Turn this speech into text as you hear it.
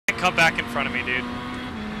come back in front of me, dude.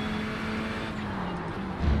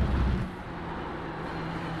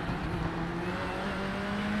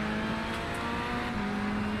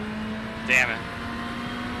 Damn it.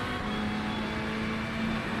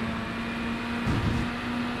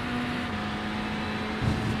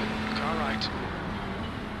 Car right.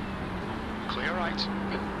 Clear right.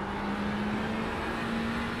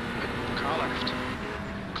 Car left.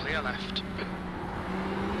 Clear left.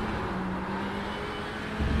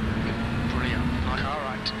 Brilliant. Car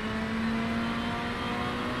right.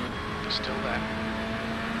 They're still there.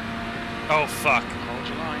 Oh, fuck. Hold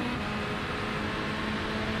your line.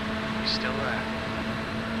 Still there.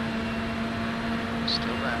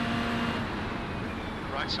 Still there.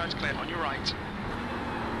 Right side's clear. On your right.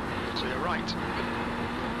 Clear right.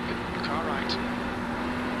 Car right.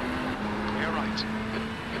 Clear right.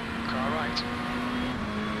 Car right.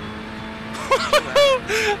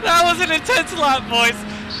 That was an intense lap, boys.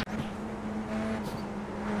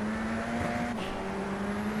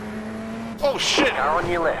 Oh shit! Car on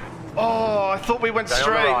your left. Oh, I thought we went Stay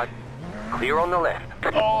straight. on the right. Clear on the left.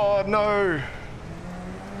 Oh no!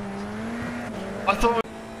 I thought we...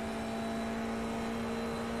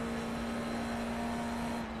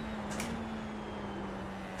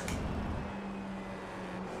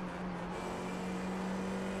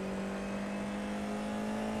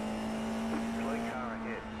 Car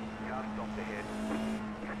ahead. Car stopped ahead.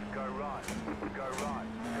 Go right. Go right.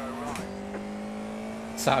 Go right.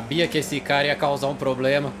 Sabia que esse cara ia causar um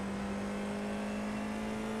problema.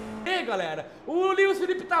 E aí, galera, o Lewis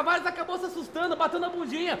Felipe Tavares acabou se assustando, batendo a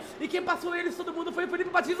bundinha. E quem passou eles, todo mundo, foi o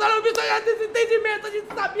Felipe Batista. Olha o bicho aí, desentendimento, a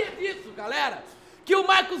gente sabia disso, galera. Que o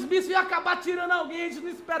Marcos Bicho ia acabar tirando alguém, a gente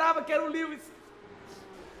não esperava que era o Lewis.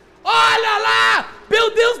 Olha lá!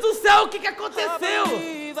 Meu Deus do céu, o que aconteceu?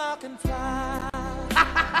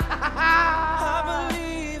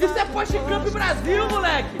 Isso é Porsche Cup Brasil,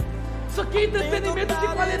 moleque. Isso aqui é entretenimento de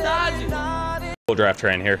qualidade. Full draft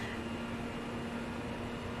train here.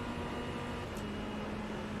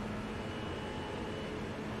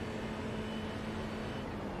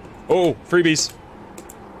 Oh, freebies.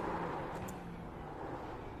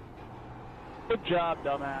 Good job,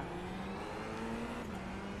 dumbass.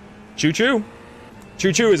 Choo-choo.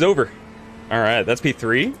 Choo-choo is over. All right, that's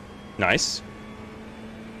P3. Nice.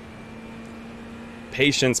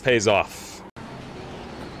 Patience pays off.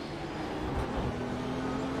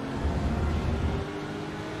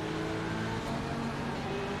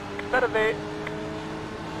 Better ver.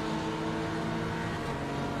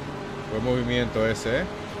 Buen movimiento ese, ¿eh?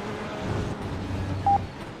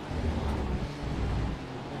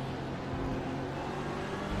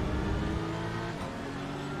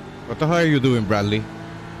 What the hell are you doing, Bradley?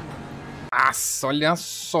 Nossa, olha a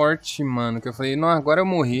sorte, mano. Que eu falei, não, agora eu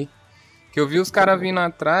morri. Que eu vi os caras vindo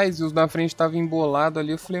atrás e os da frente estavam embolados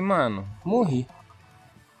ali. Eu falei, mano, morri.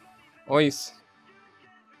 Olha isso.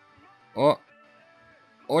 Ó.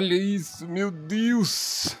 Olha isso, meu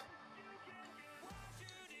Deus.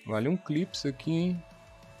 Vale um Clips aqui, hein.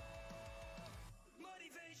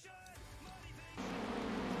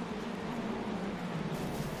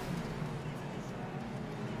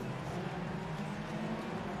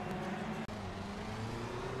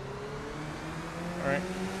 Alright,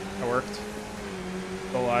 that worked.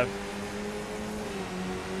 Still alive.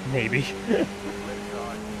 Maybe. Still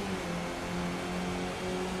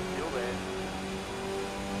there.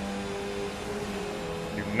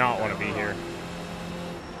 Do not want to be here.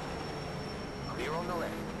 Clear on the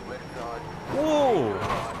left. Left side. Whoa!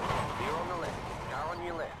 Clear on the left. Car on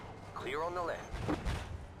your left. Clear on the left.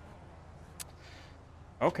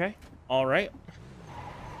 Okay, alright.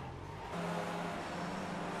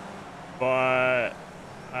 But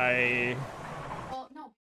I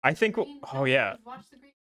think, oh yeah.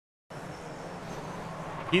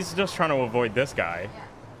 He's just trying to avoid this guy.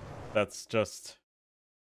 That's just,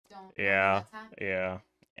 yeah.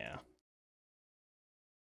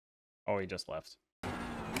 Oh, he just left.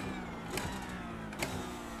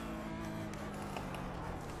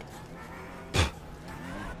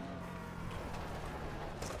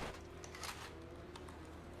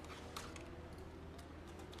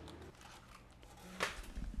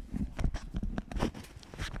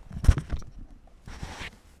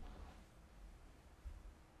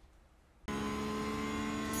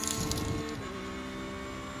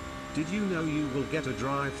 Did you know you will get a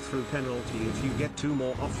drive-through penalty if you get 2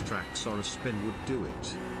 more off-tracks on a spin would do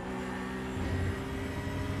it?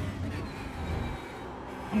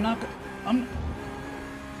 I'm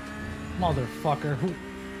motherfucker.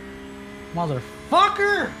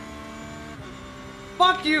 Motherfucker!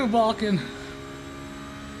 Fuck you, Balkan.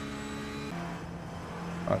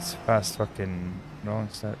 That's fast fucking wrong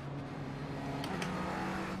set.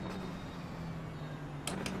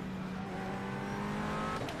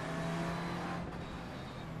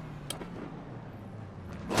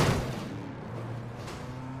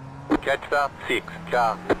 Catcher, 6,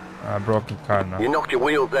 car. Broken car now. You knocked your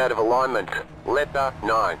wheels out of alignment. Letter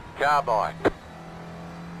 9, car by.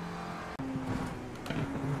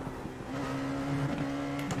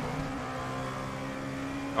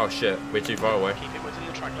 Oh shit, we're too far away. Keep it within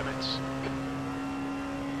the track limits.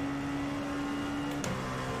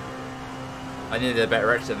 I needed a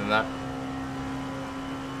better exit than that.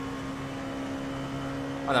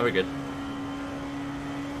 Oh no, we're good.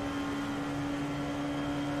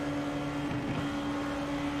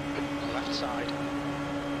 Left side.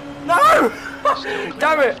 No!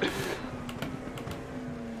 Damn it!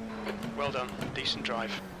 Well done. Decent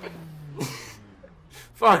drive.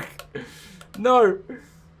 Fuck! No!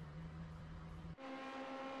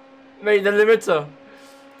 Mate, the limiter!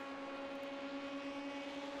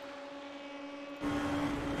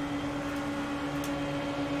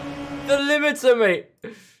 The limiter, mate!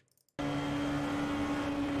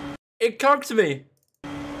 It cocked me!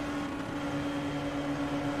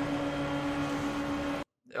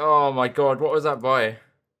 Oh my god, what was that by?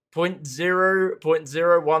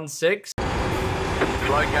 0.016?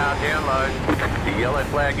 Slow car down low. The yellow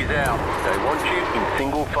flag is out. They want you in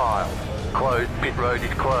single file. Closed. Pit road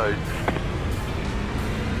is closed.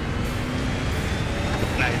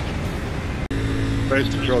 Race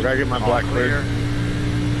control, gotta get my black clear.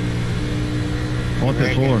 What's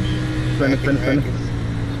it for? Spin it.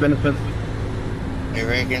 Hey,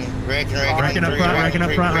 Reagan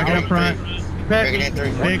up front.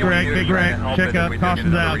 Big wreck. Check up,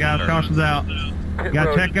 caution's out, guys, caution's out.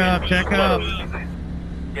 Gotta check up.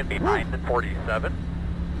 Get behind the 47.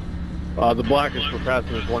 The black is for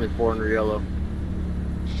passing the 24 under yellow.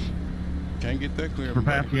 For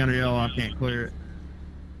passing under yellow, I can't clear it.